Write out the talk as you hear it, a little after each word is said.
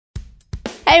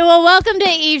Hey, well, welcome to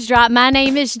Eavesdrop. My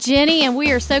name is Jenny, and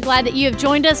we are so glad that you have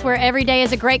joined us where every day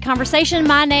is a great conversation.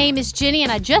 My name is Jenny,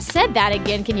 and I just said that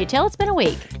again. Can you tell it's been a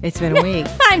week? It's been a week.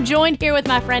 I'm joined here with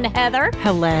my friend Heather.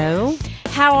 Hello.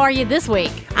 How are you this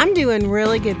week? I'm doing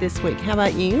really good this week. How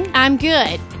about you? I'm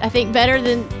good. I think better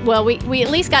than, well, we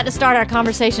at least got to start our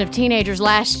conversation of teenagers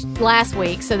last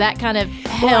week, so that kind of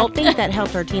helped. Well, I think that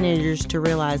helped our teenagers to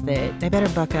realize that they better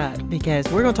buck up because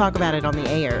we're going to talk about it on the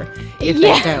air if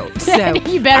they don't. So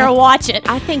you better watch it.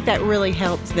 I think that really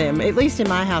helped them. At least in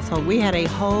my household, we had a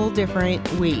whole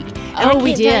different week. And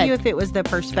we I can't did. tell you if it was the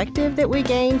perspective that we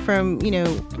gained from,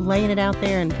 laying it out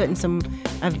there and putting some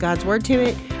of God's word to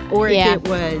it, or if it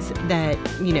was that,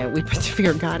 we put the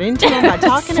fear of God into them by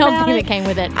talking about it. Something that came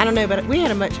with it. I don't know, but we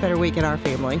had a much better week in our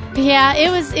family. Yeah,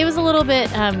 it was a little bit,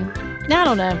 I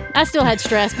don't know. I still had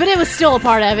stress, but it was still a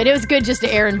part of it. It was good just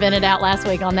to air and vent it out last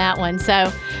week on that one. So,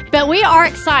 but we are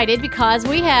excited because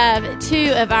we have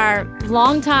two of our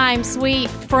longtime sweet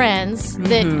friends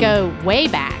that go way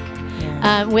back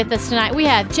with us tonight. We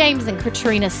have James and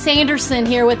Katrina Sanderson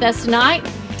here with us tonight.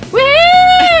 Woo!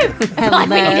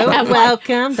 Hello,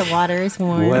 welcome. The water is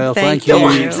warm. Well, thank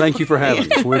you. Thank you for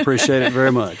having us. We appreciate it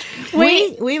very much.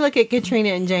 We look at Katrina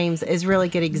and James as really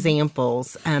good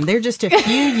examples. They're just a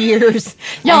few years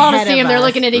Y'all ought to ahead see them. of They're us.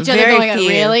 looking at each other Very going, few.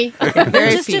 really?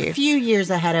 They're just a few years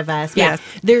ahead of us. Yes.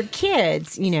 But their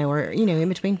kids, are, in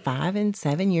between 5 and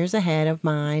 7 years ahead of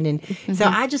mine. And so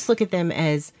I just look at them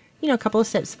as, a couple of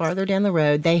steps farther down the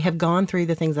road. They have gone through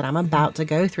the things that I'm about to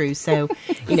go through. So,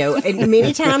 and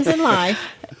many times in life,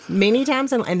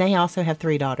 and they also have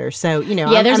 3 daughters. So,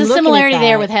 Yeah, there's I'm a looking similarity at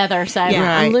there that. with Heather. So Yeah,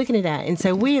 Right. I'm looking at that. And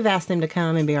so we have asked them to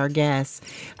come and be our guests,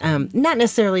 not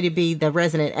necessarily to be the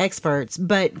resident experts,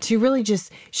 but to really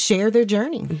just share their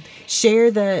journey, share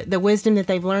the wisdom that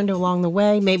they've learned along the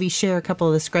way, maybe share a couple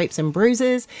of the scrapes and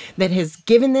bruises that has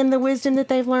given them the wisdom that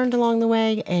they've learned along the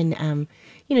way, and,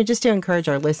 just to encourage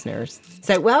our listeners.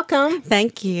 So welcome.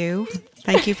 Thank you.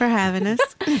 Thank you for having us.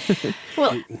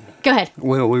 Well, go ahead.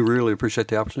 Well, we really appreciate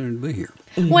the opportunity to be here.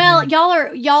 Well,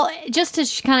 y'all just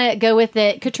to kind of go with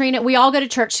it, Katrina, we all go to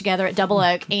church together at Double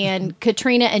Oak, and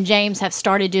Katrina and James have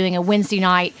started doing a Wednesday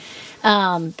night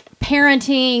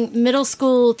parenting middle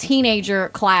school teenager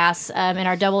class in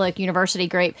our Double Oak University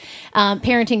group,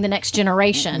 parenting the next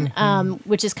generation,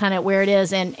 which is kind of where it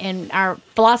is. And our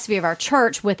philosophy of our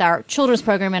church with our children's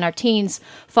program and our teens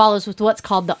follows with what's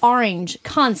called the orange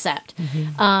concept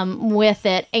with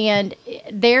it. And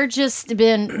they're just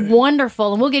been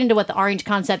wonderful. And we'll get into what the orange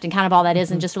concept and kind of all that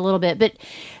is in just a little bit. But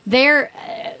they're...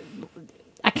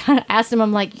 I kind of asked them,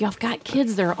 I'm like, y'all got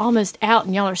kids that are almost out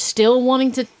and y'all are still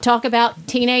wanting to talk about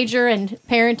teenager and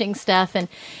parenting stuff.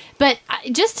 But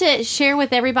just to share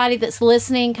with everybody that's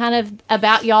listening kind of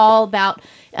about y'all, about,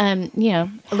 A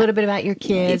little bit about your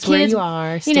kids, where you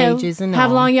are, stages and how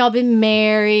all. long y'all been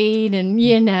married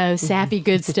and, sappy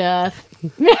good stuff.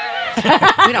 We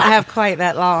don't have quite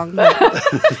that long, but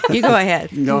you go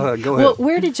ahead. Go ahead. Well,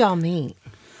 where did y'all meet?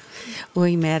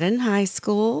 We met in high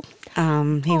school.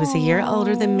 He was a year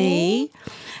older than me,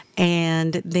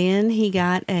 and then he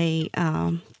got a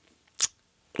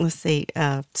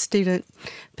student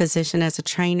position as a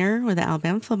trainer with the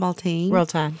Alabama football team. Roll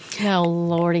Tide. Oh,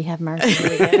 Lordy, have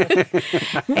mercy.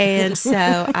 And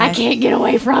so I can't get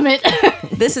away from it.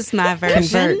 This is my version.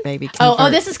 Convert, baby. Convert.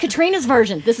 Oh, this is Katrina's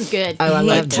version. This is good. Oh, I He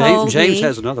love that. told James me-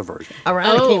 has another version. All right,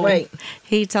 I can't wait.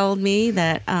 He told me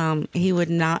that he would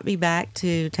not be back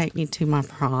to take me to my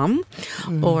prom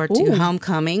or to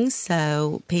homecoming,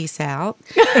 so peace out.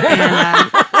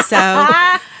 And so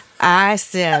I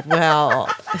said, well,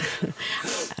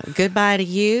 goodbye to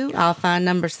you. I'll find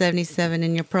number 77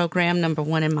 in your program, number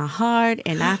 1 in my heart,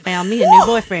 and I found me a new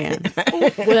boyfriend.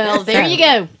 Well, there you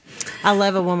go. I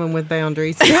love a woman with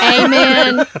boundaries.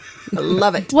 Amen. I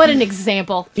love it. What an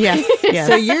example. Yes, yes.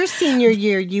 So your senior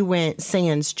year, you went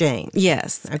sans James.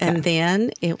 Yes, Okay. and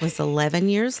then it was 11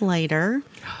 years later,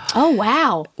 Oh,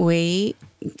 wow. we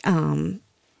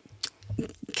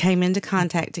came into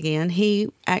contact again. He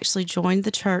actually joined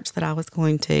the church that I was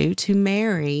going to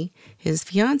marry his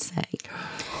fiance.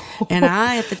 And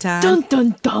I, at the time, Dun,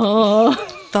 dun, dun.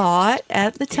 thought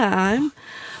at the time,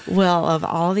 well, of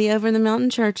all the over-the-mountain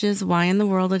churches, why in the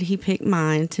world did he pick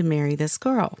mine to marry this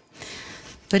girl?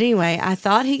 But anyway, I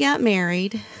thought he got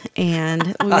married,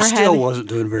 and we were I still wasn't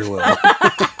doing very well.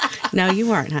 No, you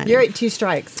weren't, honey. You're at 2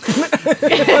 strikes.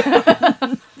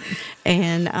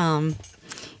 And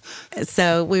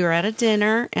so we were at a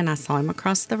dinner, and I saw him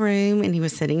across the room, and he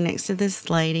was sitting next to this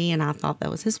lady, and I thought that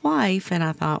was his wife. And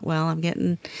I thought, well, I'm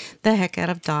getting the heck out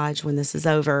of Dodge when this is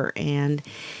over. And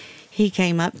he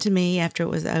came up to me after it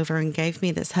was over and gave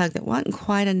me this hug that wasn't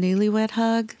quite a newlywed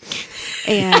hug.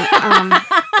 And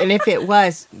and if it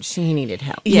was, she needed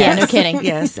help. Yeah, no kidding.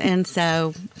 Yes. And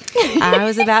so I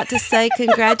was about to say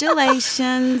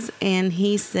congratulations. And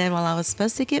he said, well, I was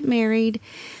supposed to get married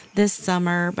this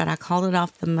summer, but I called it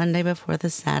off the Monday before the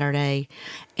Saturday.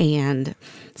 And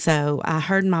so I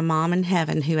heard my mom in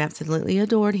heaven, who absolutely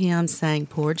adored him, saying,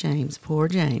 poor James, poor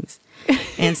James.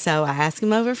 And so I asked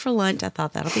him over for lunch. I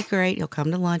thought that'll be great. He'll come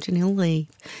to lunch and he'll leave.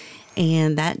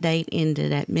 And that date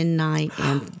ended at midnight.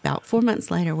 And about 4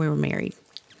 months later, we were married.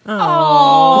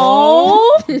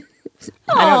 Oh. I don't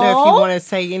know if you want to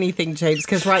say anything, James,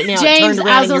 because right now it James, turned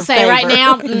around I was in going your to say favor. right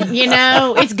now, you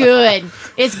know, it's good.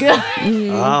 It's good.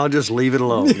 I'll just leave it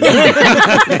alone. Because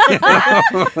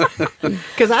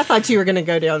I thought you were going to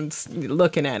go down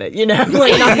looking at it,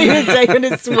 like not even taking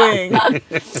a swing.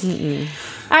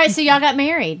 All right, so y'all got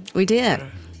married. We did.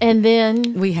 And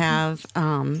then We have,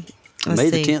 May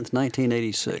let's the see. 10th,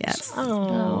 1986. Yes.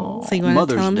 Oh. So you want to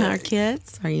Mother's tell them Day. our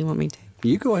kids, or you want me to?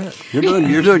 You go ahead.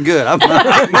 You're doing good. I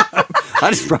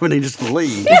just probably need just to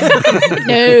leave.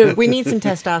 no. We need some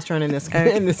testosterone in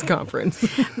this conference.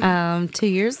 2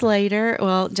 years later,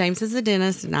 well, James is a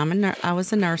dentist, and I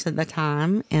was a nurse at the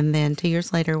time. And then 2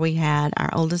 years later, we had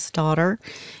our oldest daughter,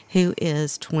 who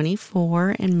is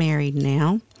 24 and married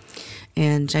now.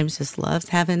 And James just loves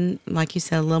having, like you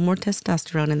said, a little more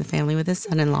testosterone in the family with his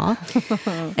son-in-law.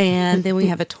 And then we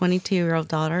have a 22-year-old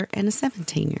daughter and a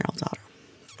 17-year-old daughter.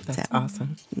 That's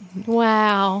awesome.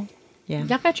 Wow. Yeah.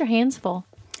 Y'all got your hands full.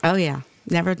 Oh, yeah.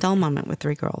 Never a dull moment with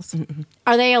 3 girls.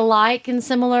 Are they alike in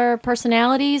similar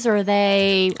personalities, or are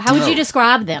they? How would you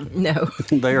describe them? No.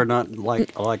 They are not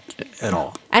like at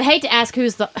all. I'd hate to ask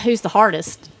who's the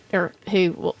hardest, or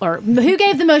who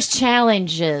gave the most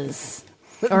challenges.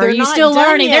 Or They're are you not still done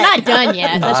learning? yet. They're not done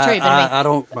yet. That's true. But I mean, I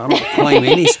don't claim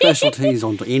any specialties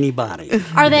on anybody.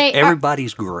 Are they?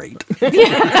 Everybody's great.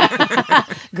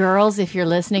 Girls, if you're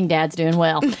listening, Dad's doing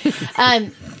well.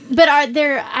 But are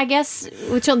there? I guess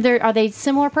are they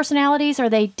similar personalities? Are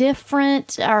they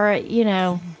different? Or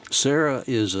Sarah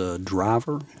is a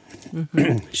driver.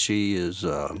 She is.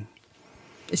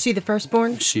 Is she the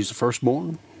firstborn? She's the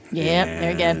firstborn. Yep,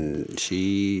 there you go. And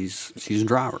she's a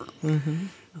driver.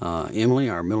 Emily,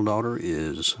 our middle daughter,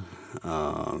 is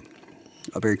a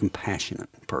very compassionate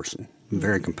person.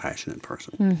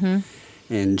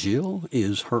 And Jill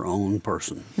is her own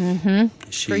person.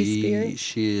 Free spirit.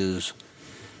 She is.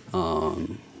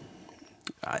 I'm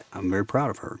very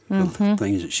proud of her for the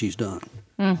things that she's done.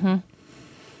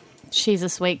 She's a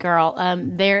sweet girl.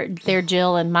 Their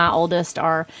Jill and my oldest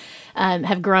are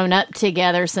have grown up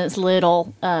together since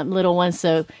little ones.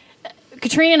 So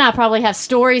Katrina and I probably have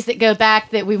stories that go back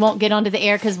that we won't get onto the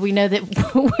air because we know that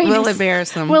We'll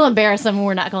embarrass them. We'll embarrass them.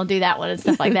 We're not going to do that one and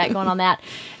stuff like that going on that.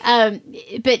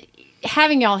 But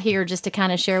having y'all here just to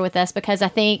kind of share with us, because I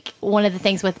think one of the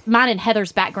things with mine and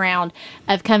Heather's background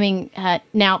of coming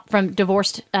now from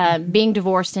being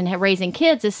divorced and raising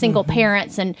kids as single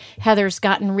parents, and Heather's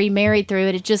gotten remarried through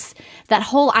it. It just, that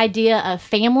whole idea of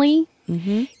family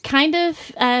kind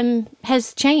of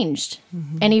has changed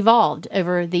and evolved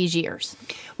over these years.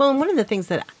 Well, and one of the things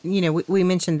that, we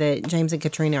mentioned that James and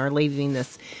Katrina are leading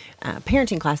this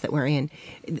parenting class that we're in.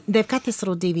 They've got this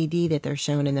little DVD that they're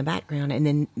showing in the background, and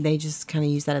then they just kind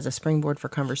of use that as a springboard for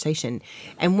conversation.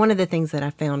 And one of the things that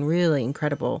I found really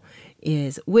incredible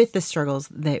is with the struggles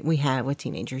that we have with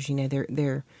teenagers,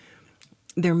 they're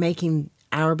making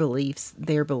our beliefs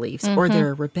their beliefs, or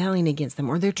they're rebelling against them,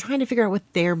 or they're trying to figure out what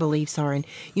their beliefs are. And,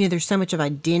 there's so much of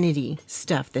identity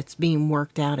stuff that's being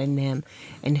worked out in them,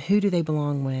 and who do they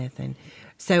belong with. And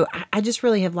so I just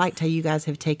really have liked how you guys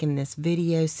have taken this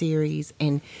video series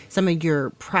and some of your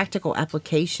practical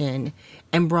application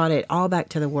and brought it all back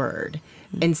to the Word.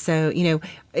 And so,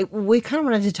 we kind of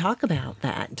wanted to talk about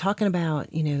that, talking about,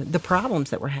 the problems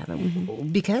that we're having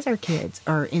because our kids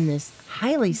are in this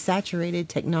highly saturated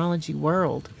technology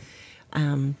world.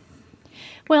 Well,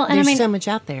 and there's so much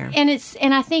out there.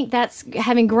 And I think that's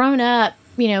having grown up,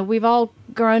 we've all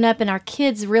grown up, and our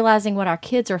kids realizing what our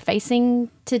kids are facing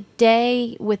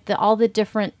today with all the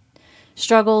different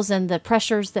struggles and the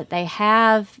pressures that they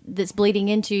have, that's bleeding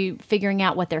into figuring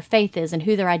out what their faith is and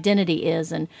who their identity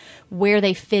is and where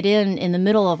they fit in the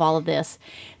middle of all of this.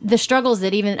 The struggles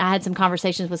that even I had some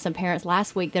conversations with some parents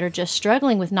last week that are just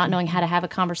struggling with not knowing how to have a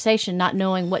conversation, not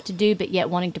knowing what to do, but yet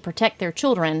wanting to protect their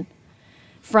children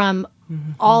from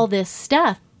all this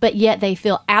stuff, but yet they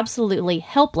feel absolutely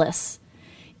helpless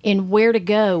in where to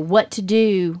go, what to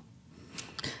do.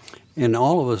 And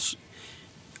all of us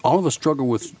struggle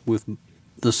with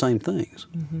the same things.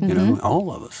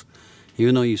 All of us.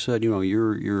 Even though you said,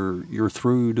 you're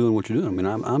through doing what you're doing. I mean,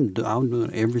 I'm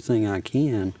doing everything I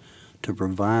can to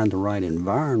provide the right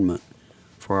environment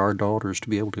for our daughters to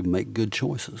be able to make good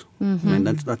choices. Mm-hmm. I mean,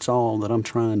 that's all that I'm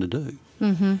trying to do.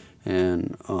 Mm-hmm.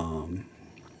 And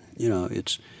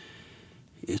it's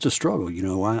a struggle.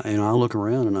 I look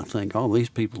around and I think, all these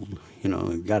people,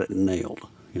 have got it nailed.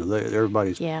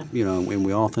 Everybody's, and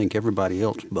we all think everybody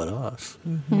else but us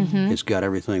has got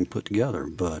everything put together.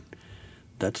 But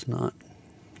that's not,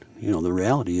 the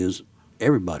reality is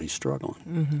everybody's struggling.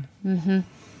 Mm-hmm. Mm-hmm.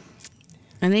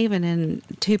 And even in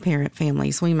two-parent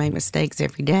families, we make mistakes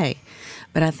every day.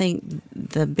 But I think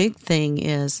the big thing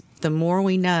is the more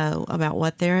we know about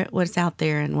what's out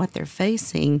there and what they're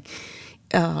facing,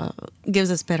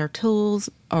 gives us better tools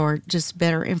or just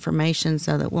better information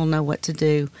so that we'll know what to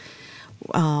do,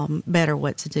 better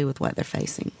what to do with what they're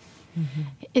facing. Mm-hmm.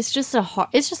 It's just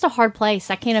a hard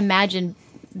place. I can't imagine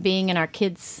being in our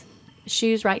kids'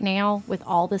 shoes right now with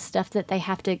all the stuff that they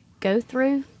have to go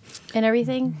through and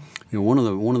everything. One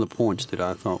of the points that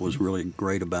I thought was really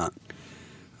great about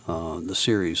the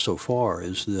series so far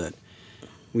is that,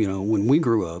 when we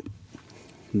grew up,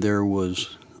 there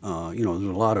was there was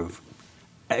a lot of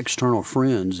external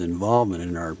friends' involvement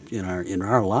in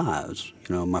our lives.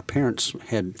 My parents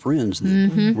had friends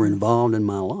that were involved in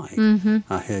my life. Mm-hmm.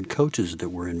 I had coaches that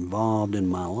were involved in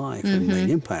my life and made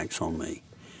impacts on me.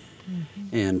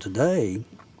 Mm-hmm. And today,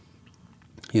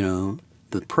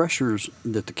 the pressures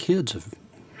that the kids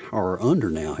are under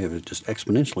now have just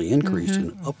exponentially increased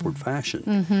in an upward fashion.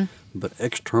 Mm-hmm. But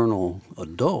external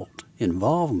adult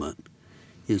involvement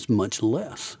is much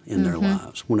less in their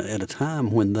lives at a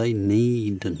time when they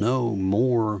need to know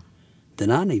more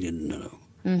than I needed to know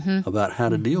about how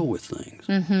to deal with things.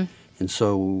 Mm-hmm. And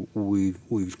so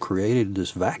we've created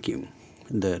this vacuum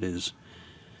that is,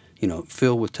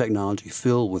 filled with technology,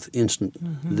 filled with instant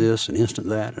this and instant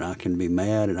that, and I can be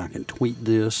mad and I can tweet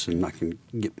this and I can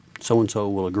get so-and-so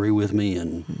will agree with me,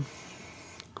 and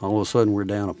all of a sudden we're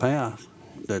down a path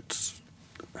that's,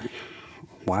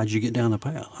 why'd you get down the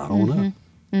path? I don't know.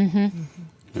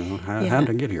 Mm-hmm. How did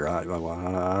I get here? I don't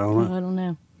know. I don't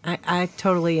know. I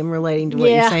totally am relating to what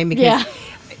you're saying because,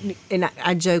 and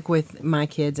I joke with my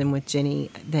kids and with Jenny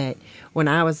that when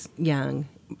I was young,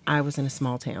 I was in a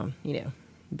small town,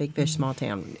 big fish, small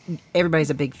town. Everybody's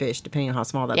a big fish depending on how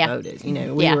small that boat is.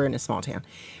 We were in a small town.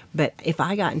 But if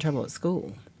I got in trouble at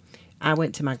school, I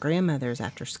went to my grandmother's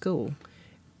after school.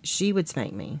 She would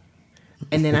spank me.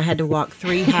 And then I had to walk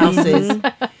 3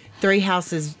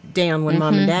 houses down when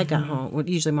Mom and Dad got home. Well,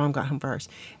 usually Mom got home first.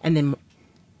 And then,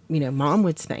 Mom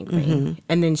would spank me.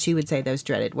 And then she would say those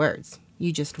dreaded words.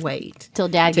 You just wait. Till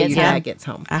Dad gets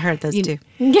home. I heard those too.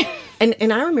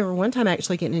 And I remember one time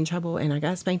actually getting in trouble and I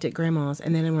got spanked at Grandma's.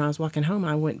 And then when I was walking home,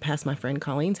 I went past my friend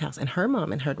Colleen's house and her mom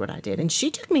had heard what I did. And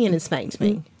she took me in and spanked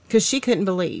me because she couldn't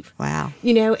believe. Wow.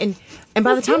 And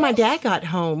by the time my dad got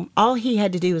home, all he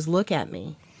had to do was look at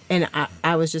me. And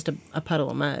I was just a puddle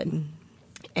of mud.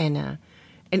 And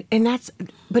that's,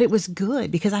 but it was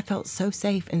good because I felt so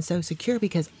safe and so secure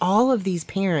because all of these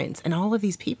parents and all of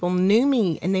these people knew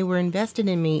me and they were invested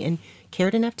in me and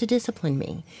cared enough to discipline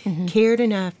me, cared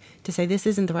enough to say this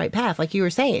isn't the right path. Like you were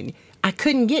saying, I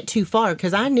couldn't get too far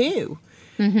because I knew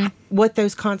what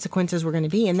those consequences were going to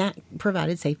be, and that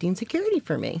provided safety and security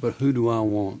for me. But who do I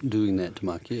want doing that to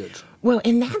my kids? Well,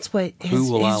 and that's what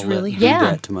who will I really let do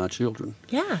that to my children?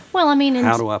 Yeah. Well, I mean,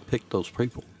 how do I pick those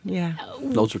people? Yeah.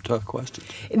 Those are tough questions.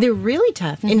 They're really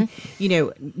tough. And,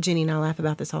 Jenny and I laugh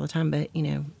about this all the time, but,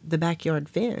 the backyard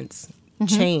fence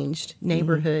changed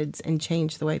neighborhoods and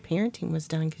changed the way parenting was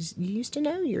done because you used to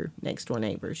know your next door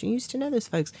neighbors. You used to know those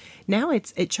folks. Now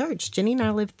it's at church. Jenny and I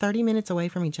live 30 minutes away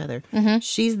from each other.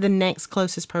 She's the next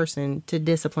closest person to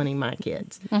disciplining my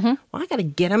kids. Well, I got to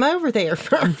get them over there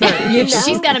first.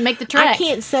 She's got to make the trek. I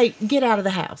can't say, get out of the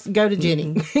house. Go to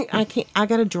Jenny. I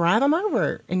got to drive them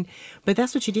over. But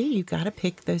that's what you do. You got to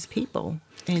pick those people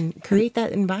and create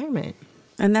that environment.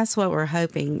 And that's what we're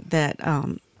hoping that,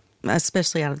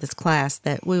 especially out of this class,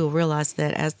 that we will realize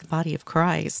that as the body of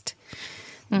Christ,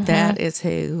 that is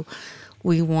who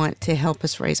we want to help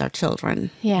us raise our children.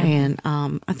 Yeah. And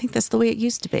I think that's the way it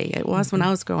used to be. It was when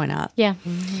I was growing up. Yeah.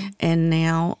 And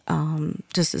now,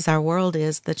 just as our world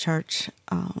is, the church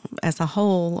as a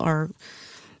whole, or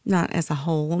not as a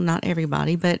whole, not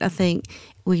everybody, but I think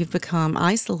we've become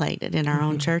isolated in our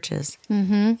own churches.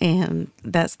 And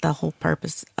that's the whole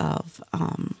purpose of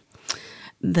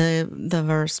the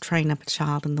verse, train up a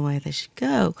child in the way they should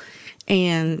go.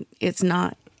 And it's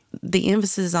not, the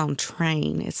emphasis is on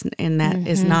train. That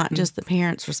is not just the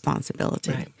parent's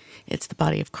responsibility. Right. It's the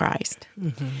body of Christ.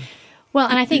 Well,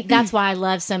 and I think that's why I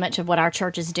love so much of what our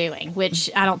church is doing, which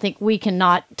I don't think we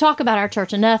cannot talk about our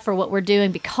church enough for what we're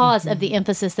doing because of the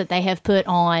emphasis that they have put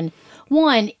on,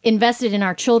 one, invested in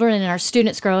our children and our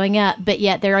students growing up, but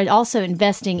yet they're also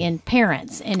investing in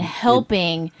parents and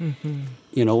helping.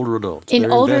 In older adults. In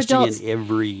They're older investing adults. in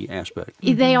every aspect.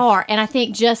 They are. And I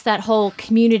think just that whole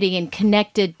community and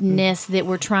connectedness that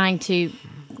we're trying to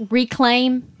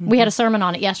reclaim. We had a sermon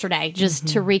on it yesterday, just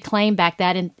to reclaim back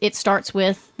that. And it starts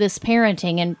with this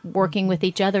parenting and working with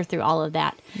each other through all of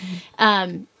that.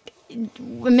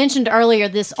 We mentioned earlier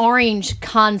this orange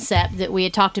concept that we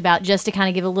had talked about, just to kind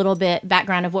of give a little bit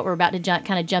background of what we're about to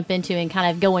jump into and kind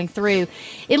of going through.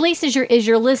 At least as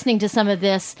you're listening to some of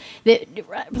this, that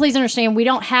please understand we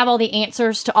don't have all the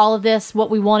answers to all of this. What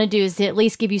we want to do is to at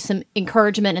least give you some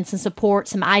encouragement and some support,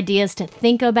 some ideas to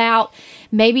think about.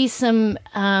 Maybe some,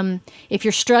 if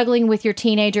you're struggling with your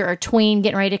teenager or tween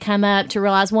getting ready to come up, to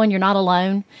realize, one, you're not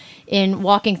alone in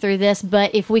walking through this,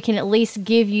 but if we can at least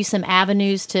give you some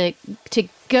avenues to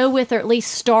go with, or at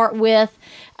least start with,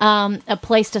 a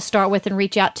place to start with and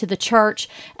reach out to the church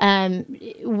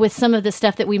with some of the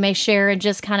stuff that we may share, and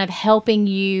just kind of helping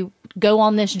you go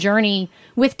on this journey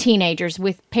with teenagers,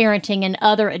 with parenting and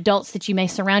other adults that you may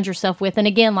surround yourself with. And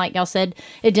again, like y'all said,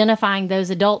 identifying those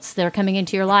adults that are coming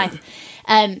into your life.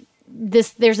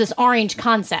 There's this orange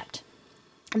concept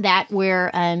that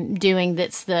we're doing.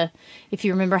 That's if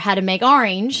you remember how to make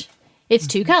orange, it's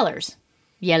two colors,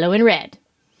 yellow and red.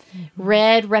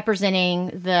 Red representing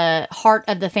the heart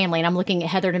of the family. And I'm looking at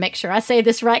Heather to make sure I say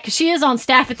this right, because she is on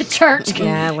staff at the church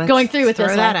going through with this.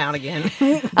 Throw that out again.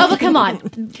 Oh, but come on.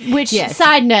 Which,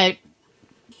 side note,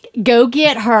 go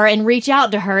get her and reach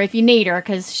out to her if you need her,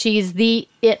 because she's the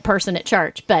it person at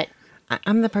church. But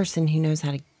I'm the person who knows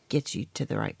how to get you to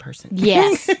the right person.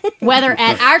 Yes. Whether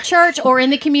at our church or in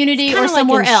the community or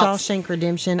somewhere like in else. Shawshank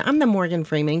Redemption, I'm the Morgan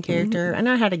Freeman character. I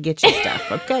know how to get you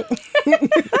stuff, okay?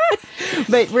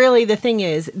 But really, the thing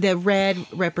is, the red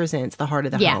represents the heart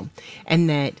of the home. And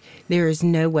that there is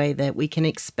no way that we can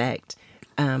expect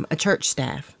a church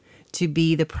staff to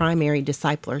be the primary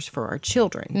disciplers for our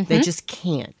children. They just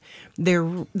can't. Their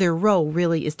role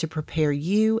really is to prepare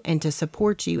you and to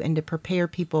support you and to prepare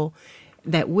people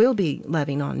that will be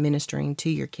loving on ministering to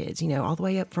your kids, all the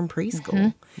way up from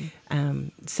preschool.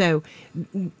 So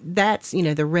that's,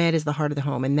 the red is the heart of the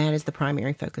home, and that is the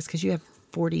primary focus, because you have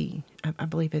 40, I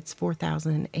believe it's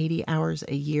 4,080 hours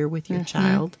a year with your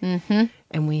child.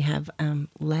 And we have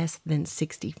less than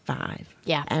 65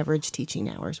 average teaching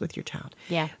hours with your child.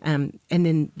 And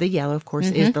then the yellow, of course,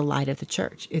 is the light of the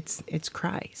church. It's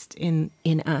Christ in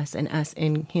us and us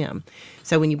in him.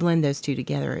 So when you blend those two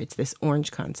together, it's this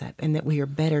orange concept, and that we are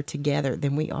better together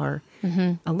than we are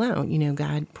alone.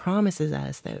 God promises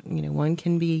us that, one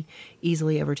can be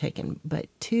easily overtaken, but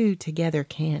two together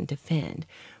can defend.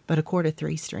 But a cord of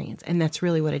three strands. And that's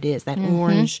really what it is. That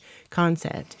orange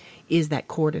concept is that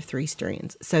cord of three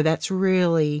strands. So that's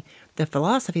really the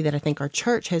philosophy that I think our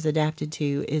church has adapted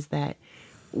to, is that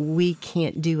we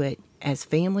can't do it as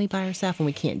family by ourselves, and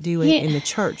we can't do it in the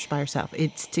church by ourselves.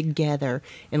 It's together,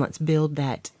 and let's build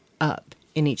that up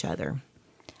in each other.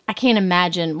 I can't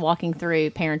imagine walking through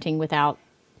parenting without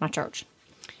my church.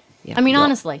 Yeah. I mean,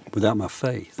 honestly. Without my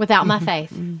faith. Without my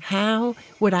faith. How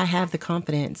would I have the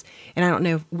confidence? And I don't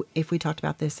know if we talked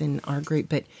about this in our group,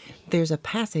 but there's a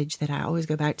passage that I always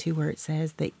go back to where it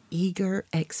says the eager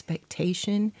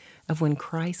expectation of when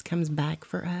Christ comes back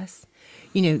for us.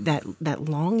 That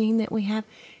longing that we have.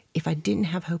 If I didn't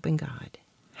have hope in God,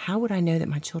 how would I know that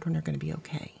my children are going to be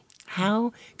okay?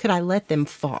 How could I let them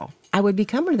fall? I would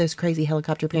become one of those crazy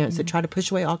helicopter parents that try to push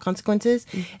away all consequences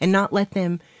and not let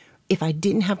them. If I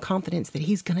didn't have confidence that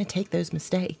he's going to take those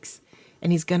mistakes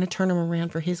and he's going to turn them around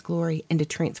for his glory and to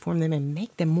transform them and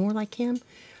make them more like him,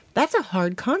 that's a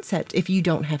hard concept if you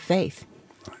don't have faith.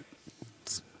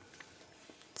 It's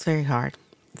very hard.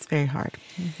 It's very hard.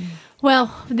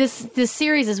 Well, this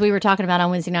series, as we were talking about on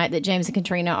Wednesday night, that James and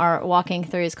Katrina are walking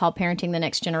through, is called Parenting the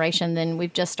Next Generation. Then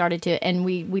we've just started to, and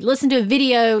we listened to a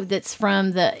video that's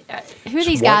from who are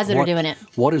these guys that are doing it?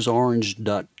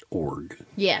 Whatisorange.org.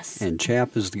 Yes. And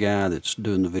Chap is the guy that's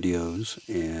doing the videos,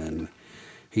 and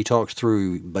he talks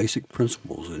through basic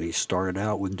principles, and he started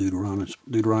out with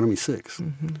Deuteronomy 6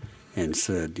 and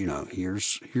said,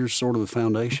 here's sort of the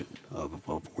foundation of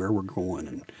where we're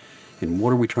going and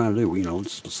what are we trying to do?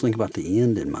 Let's think about the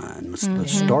end in mind.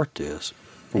 Let's start this.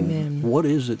 Amen. What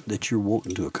is it that you're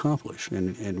wanting to accomplish?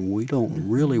 And we don't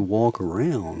really walk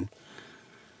around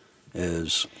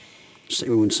as...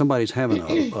 when somebody's having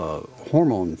a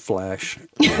hormone flash,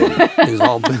 is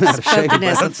all bent out of shape. Spoken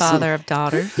as the father of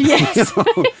daughters. Yes.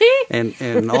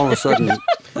 And all of a sudden,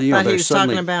 you know, Thought he they was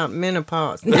suddenly, talking about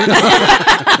menopause.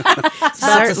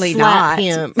 Certainly not.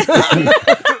 Him.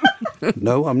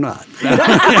 no, I'm not.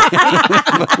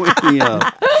 But we,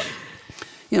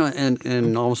 you know,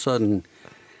 and all of a sudden,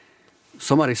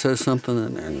 somebody says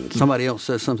something, and somebody else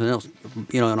says something else,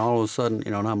 you know, and all of a sudden,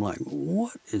 you know, and I'm like,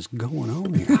 what is going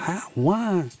on here?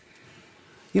 Why,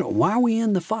 you know, why are we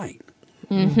in the fight?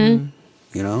 Mm-hmm.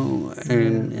 You know,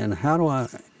 and how do I?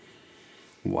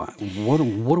 Why? What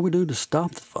do we do to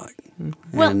stop the fight?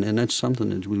 Well- And that's something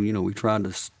that we tried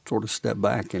to sort of step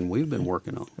back, and we've been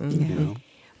working on. You know,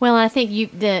 Well, I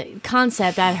think the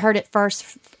concept, I heard it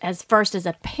first as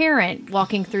a parent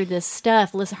walking through this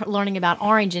stuff, learning about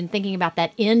Orange and thinking about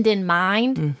that end in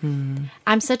mind. Mm-hmm.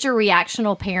 I'm such a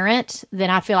reactional parent that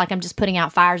I feel like I'm just putting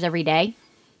out fires every day.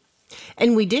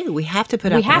 And we do. We have to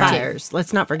put out have to. fires.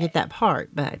 Let's not forget that part.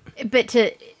 But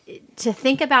to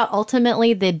think about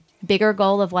ultimately the bigger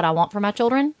goal of what I want for my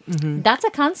children, that's a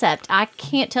concept I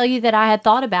can't tell you that I had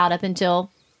thought about up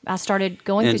until I started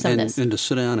going through some of this. And to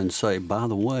sit down and say, by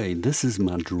the way, this is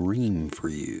my dream for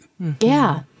you.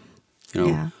 Yeah. You know,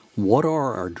 Yeah. what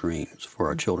are our dreams for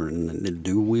our children? And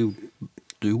do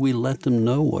we let them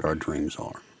know what our dreams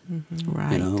are?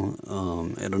 Right. You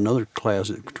know, at another class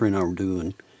that Katrina and I were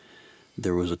doing,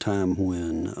 there was a time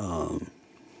when,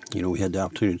 you know, we had the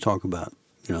opportunity to talk about,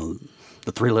 you know,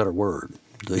 the three-letter word,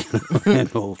 and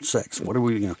sex. What are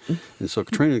we, you know? And so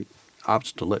Katrina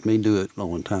opts to let me do it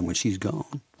on the time when she's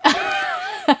gone.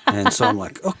 And so I'm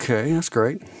like, okay, that's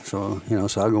great. So, you know,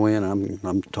 so I go in,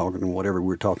 I'm talking whatever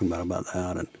we're talking about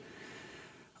that. And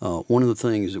one of the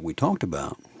things that we talked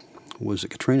about was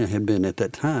that Katrina had been at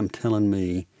that time telling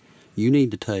me, you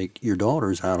need to take your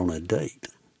daughters out on a date.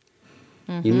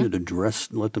 You need to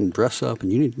let them dress up,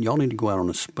 and y'all need to go out on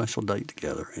a special date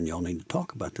together, and y'all need to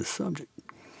talk about this subject.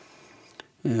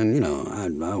 And, you know, I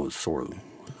was sort of,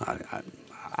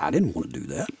 I didn't want to do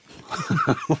that.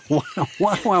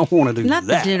 Why do I want to do Not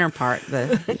that? the dinner part,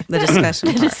 the discussion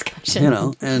part. Discussion. You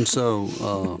know, and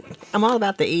so, I'm all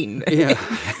about the eating. yeah,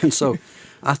 and so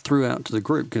I threw out to the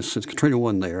group, because since Katrina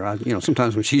wasn't there,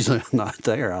 sometimes when she's not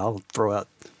there, I'll throw out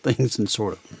things and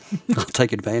sort of I'll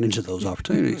take advantage of those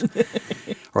opportunities.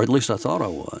 Or at least I thought I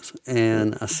was.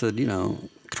 And I said, you know,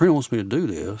 Katrina wants me to do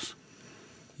this.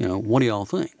 You know, what do y'all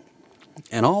think?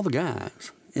 And all the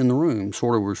guys in the room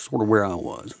were sort of where I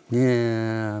was.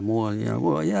 Yeah, more, you know,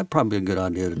 well, yeah, probably a good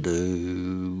idea to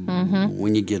do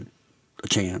when you get a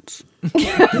chance, you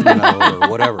know, or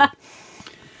whatever.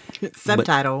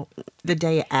 Subtitle, the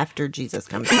day after Jesus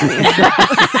comes back.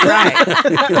 Right.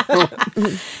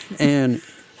 And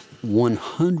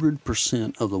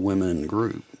 100% of the women in the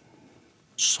group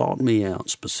sought me out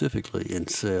specifically and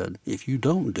said, if you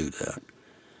don't do that,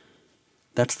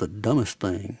 that's the dumbest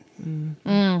thing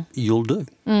you'll do.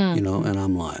 You know, and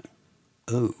I'm like,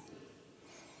 oh,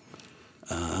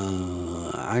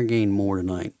 I gained more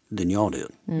tonight than y'all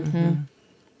did. You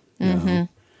know?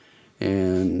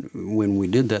 And when we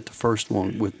did that, the first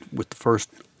one with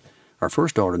our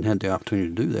first daughter had the opportunity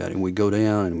to do that, and we go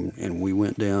down and we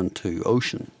went down to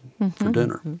Ocean for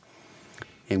dinner,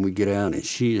 and we get out and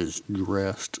she is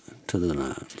dressed to the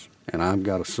nines, and I've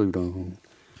got a suit on,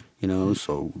 you know,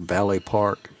 so valet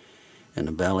park, and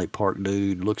the valet park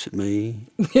dude looks at me,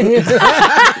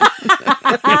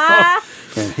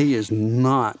 and he is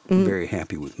not very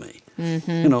happy with me,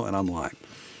 you know, and I'm like,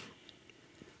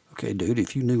 okay, dude,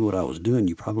 if you knew what I was doing,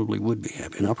 you probably would be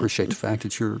happy. And I appreciate the fact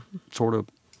that you're sort of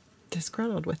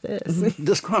Disgruntled with this.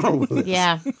 disgruntled with this.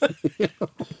 Yeah. You know?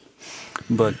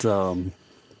 But, well,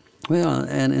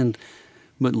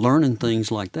 but learning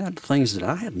things like that, things that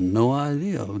I had no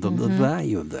idea of the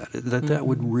value of that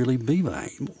would really be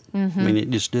valuable. I mean, it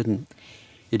just didn't,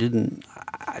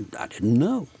 I didn't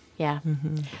know. Yeah.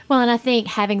 Well, and I think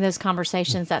having those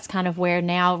conversations, that's kind of where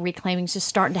now Reclaiming's just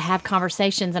starting to have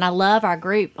conversations. And I love our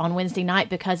group on Wednesday night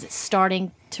because it's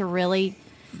starting to really,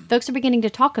 folks are beginning to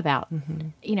talk about,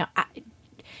 you know,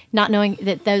 not knowing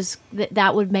that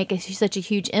that would make such a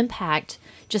huge impact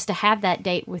just to have that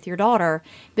date with your daughter,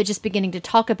 but just beginning to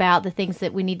talk about the things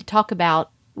that we need to talk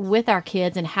about with our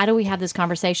kids and how do we have those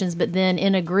conversations, but then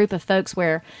in a group of folks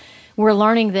where we're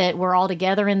learning that we're all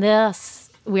together in this.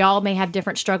 We all may have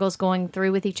different struggles going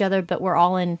through with each other, but we're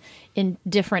all in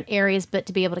different areas. But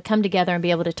to be able to come together and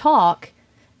be able to talk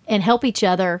and help each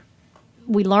other,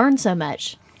 we learn so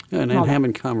much. And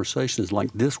having conversations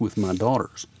like this with my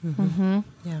daughters.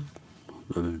 Yeah.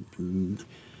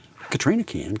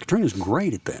 Katrina's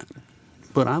great at that.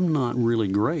 But I'm not really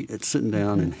great at sitting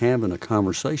down and having a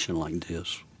conversation like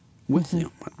this with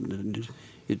them.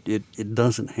 It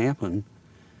doesn't happen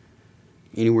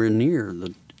anywhere near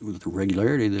with the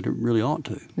regularity that it really ought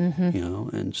to.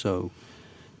 And so,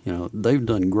 they've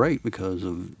done great because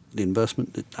of the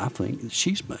investment that I think that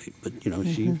she's made. But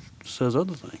she says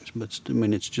other things. But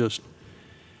it's just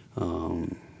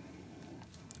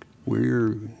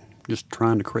we're just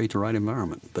trying to create the right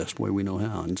environment the best way we know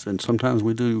how. And sometimes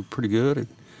we do pretty good, and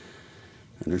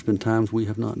there's been times we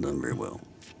have not done very well.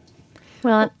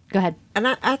 Well, go ahead. And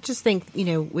I just think,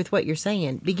 with what you're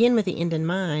saying, begin with the end in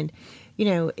mind.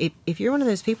 If you're one of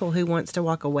those people who wants to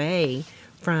walk away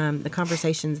from the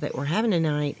conversations that we're having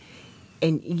tonight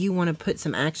and you want to put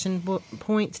some action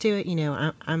points to it,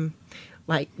 I'm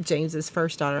like James's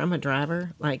first daughter. I'm a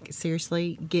driver. Like,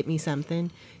 seriously, get me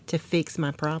something to fix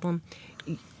my problem.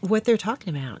 What they're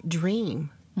talking about, dream.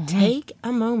 Take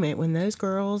a moment when those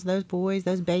girls, those boys,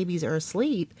 those babies are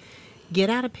asleep. Get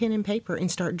out a pen and paper and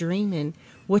start dreaming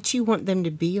what you want them to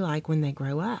be like when they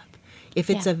grow up. If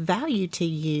it's of value to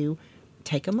you,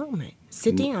 take a moment.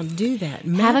 Sit down, do that.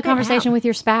 Have a conversation with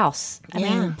your spouse. I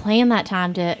Yeah. mean, plan that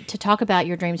time to talk about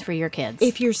your dreams for your kids.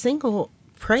 If you're single,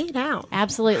 pray it out.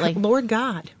 Absolutely. Lord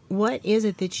God, what is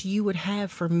it that you would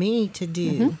have for me to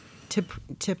do,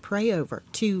 to pray over,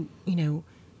 to,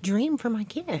 dream for my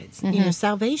kids?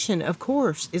 Salvation, of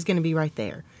course, is going to be right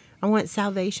there. I want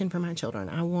salvation for my children.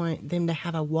 I want them to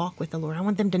have a walk with the Lord. I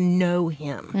want them to know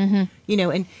Him.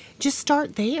 And just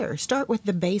start there. Start with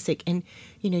the basic and,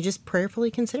 just prayerfully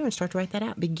consider and start to write that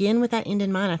out. Begin with that end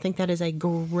in mind. I think that is a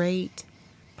great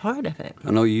part of it.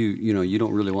 I know you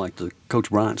don't really like the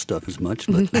Coach Bryant stuff as much,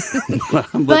 but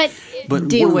but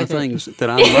deal one with of the it. things that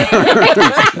I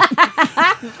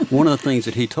learned, one of the things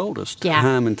that he told us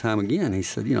time and time again, he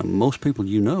said, most people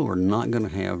are not going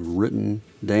to have written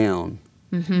down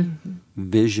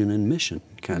vision and mission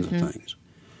kinds of things.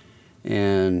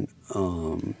 And,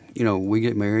 we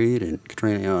get married, and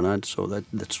Katrina and I, so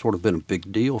that's sort of been a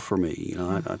big deal for me.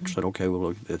 I said, okay,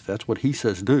 well, if that's what he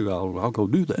says do, I'll go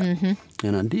do that.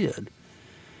 And I did.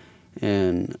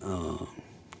 And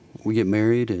we get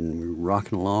married, and we're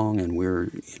rocking along, and we're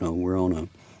on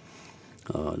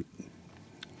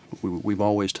we've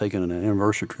always taken an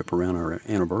anniversary trip around our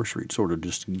anniversary, sort of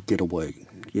just get away.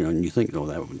 And you think,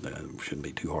 that shouldn't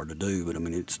be too hard to do, but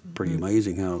it's pretty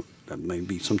amazing how that may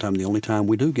be sometimes the only time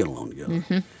we do get along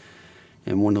together.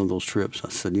 And one of those trips, I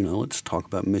said, let's talk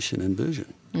about mission and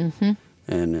vision.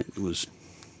 And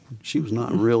she was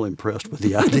not real impressed with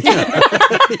the idea.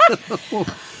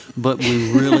 But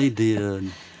we really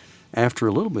did, after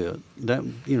a little bit, that,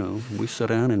 we sat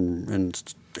down and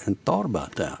thought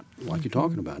about that, like you're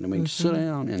talking about. Sit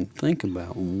down and think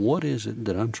about what is it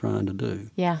that I'm trying to do.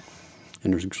 Yeah.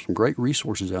 And there's some great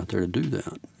resources out there to do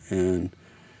that. And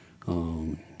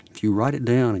if you write it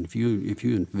down and if you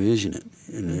envision it,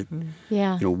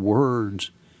 and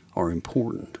words are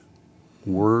important.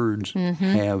 Words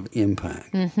have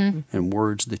impact. And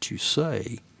words that you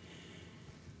say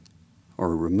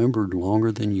are remembered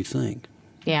longer than you think.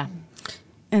 Yeah.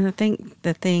 And I think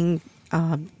the thing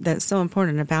that's so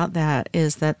important about that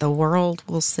is that the world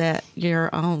will set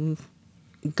your own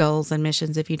goals and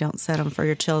missions if you don't set them for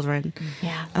your children.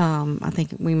 Yeah. I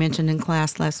think we mentioned in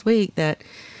class last week that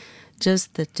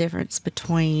just the difference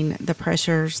between the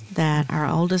pressures that our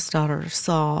oldest daughter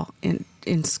saw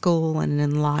in school and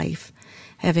in life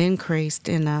have increased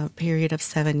in a period of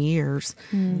 7 years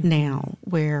now,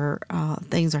 where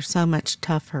things are so much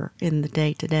tougher in the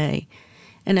day-to-day.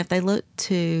 And if they look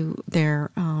to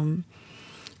their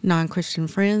non-Christian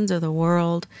friends or the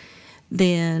world,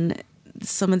 then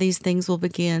some of these things will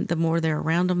begin, the more they're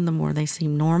around them, the more they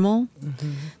seem normal,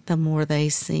 the more they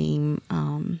seem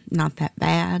not that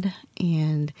bad.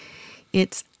 And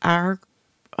it's our,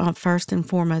 first and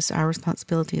foremost, our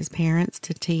responsibility as parents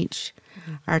to teach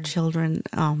our children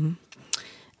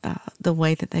the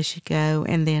way that they should go.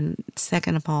 And then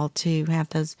second of all, to have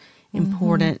those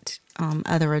important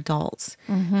other adults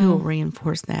who will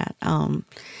reinforce that.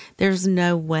 There's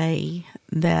no way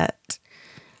that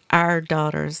our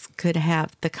daughters could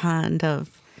have the kind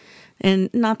of,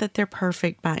 and not that they're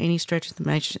perfect by any stretch of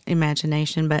the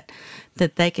imagination, but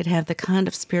that they could have the kind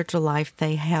of spiritual life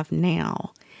they have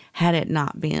now had it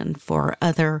not been for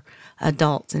other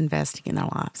adults investing in their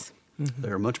lives.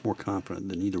 They're much more confident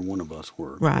than either one of us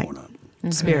were Right. growing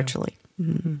up. Spiritually.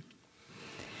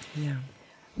 Yeah.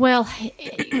 Well,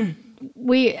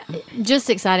 we just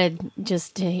excited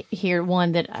just to hear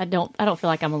one that I don't feel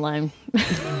like I'm alone.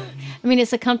 I mean,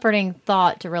 it's a comforting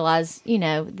thought to realize,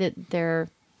 that they're,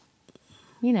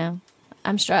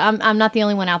 I'm not the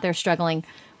only one out there struggling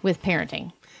with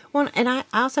parenting. Well, and I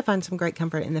also find some great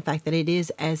comfort in the fact that it is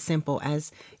as simple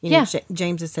as,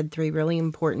 James has said 3 really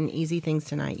important, easy things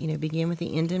tonight. Begin with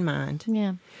the end in mind.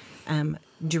 Yeah.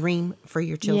 dream for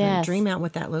your children. Yes. Dream out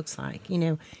what that looks like.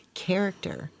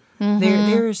 Character.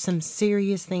 There are some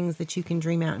serious things that you can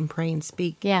dream out and pray and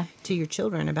speak to your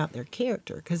children about their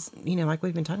character. Because, like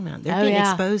we've been talking about, they're getting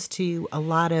exposed to a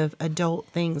lot of adult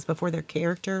things before their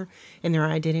character and their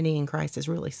identity in Christ is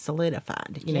really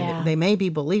solidified. They may be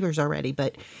believers already,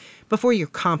 but before you're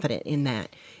confident in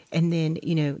that. And then,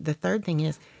 the third thing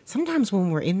is sometimes when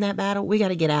we're in that battle, we got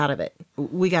to get out of it.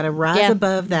 We got to rise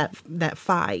above that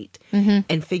fight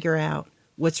and figure out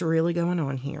what's really going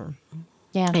on here.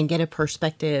 Yeah. And get a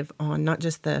perspective on not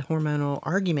just the hormonal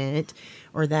argument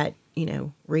or that,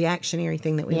 reactionary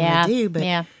thing that we want to do,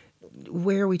 but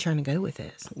where are we trying to go with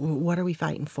this? What are we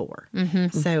fighting for?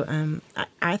 So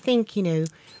I think,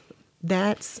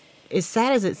 that's, as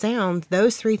sad as it sounds,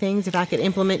 those three things, if I could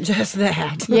implement just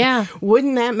that,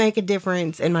 wouldn't that make a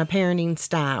difference in my parenting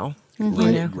style?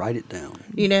 Write it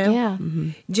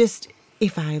down. Just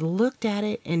if I looked at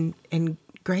it and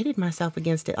graded myself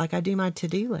against it like I do my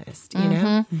to-do list,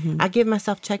 I give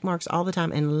myself check marks all the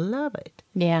time and love it.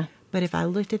 Yeah. But if I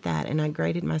looked at that and I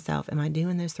graded myself, am I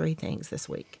doing those three things this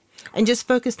week? And just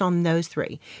focused on those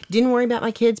three. Didn't worry about my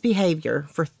kids' behavior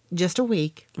for just a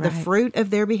week. Right. The fruit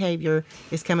of their behavior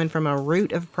is coming from a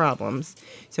root of problems.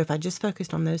 So if I just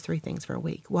focused on those three things for a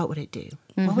week, what would it do?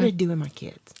 What would it do in my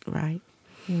kids? Right.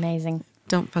 Amazing.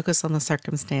 Don't focus on the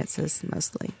circumstances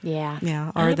mostly. Yeah.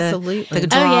 Yeah. Or absolutely. the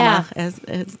drama.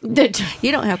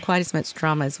 You don't have quite as much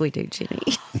drama as we do,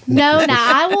 Jenny. No,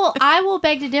 I will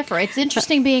beg to differ. It's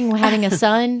interesting having a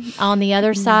son on the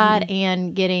other side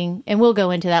and we'll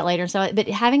go into that later. But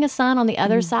having a son on the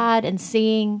other side and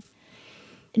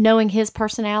knowing his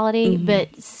personality,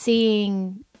 but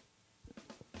seeing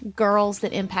girls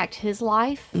that impact his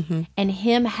life and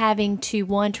him having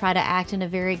to, try to act in a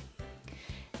very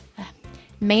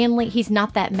manly. He's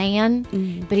not that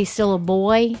man, but he's still a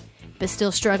boy, but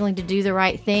still struggling to do the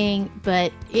right thing.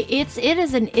 But it's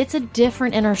a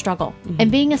different inner struggle.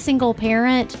 And being a single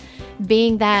parent,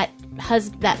 being that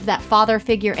father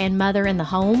figure and mother in the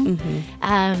home,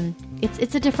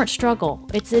 it's a different struggle.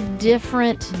 It's a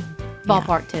different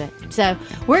ballpark to it. So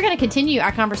we're going to continue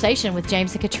our conversation with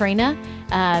James and Katrina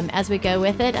as we go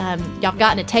with it. Y'all have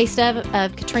gotten a taste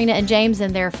of Katrina and James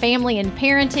and their family and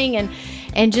parenting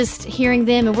and just hearing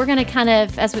them. And we're going to kind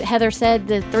of, as Heather said,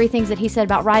 the three things that he said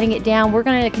about writing it down, we're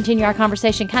going to continue our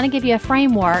conversation, kind of give you a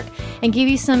framework and give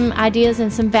you some ideas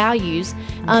and some values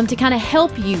to kind of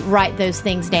help you write those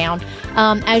things down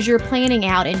as you're planning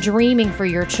out and dreaming for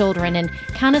your children, and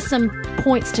kind of some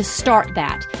points to start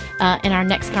that in our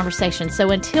next conversation.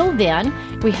 So until then,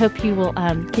 we hope you will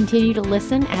continue to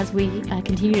listen as we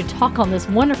continue to talk on this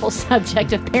wonderful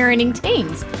subject of parenting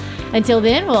teens. Until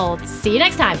then, we'll see you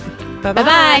next time. Bye-bye.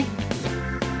 Bye-bye.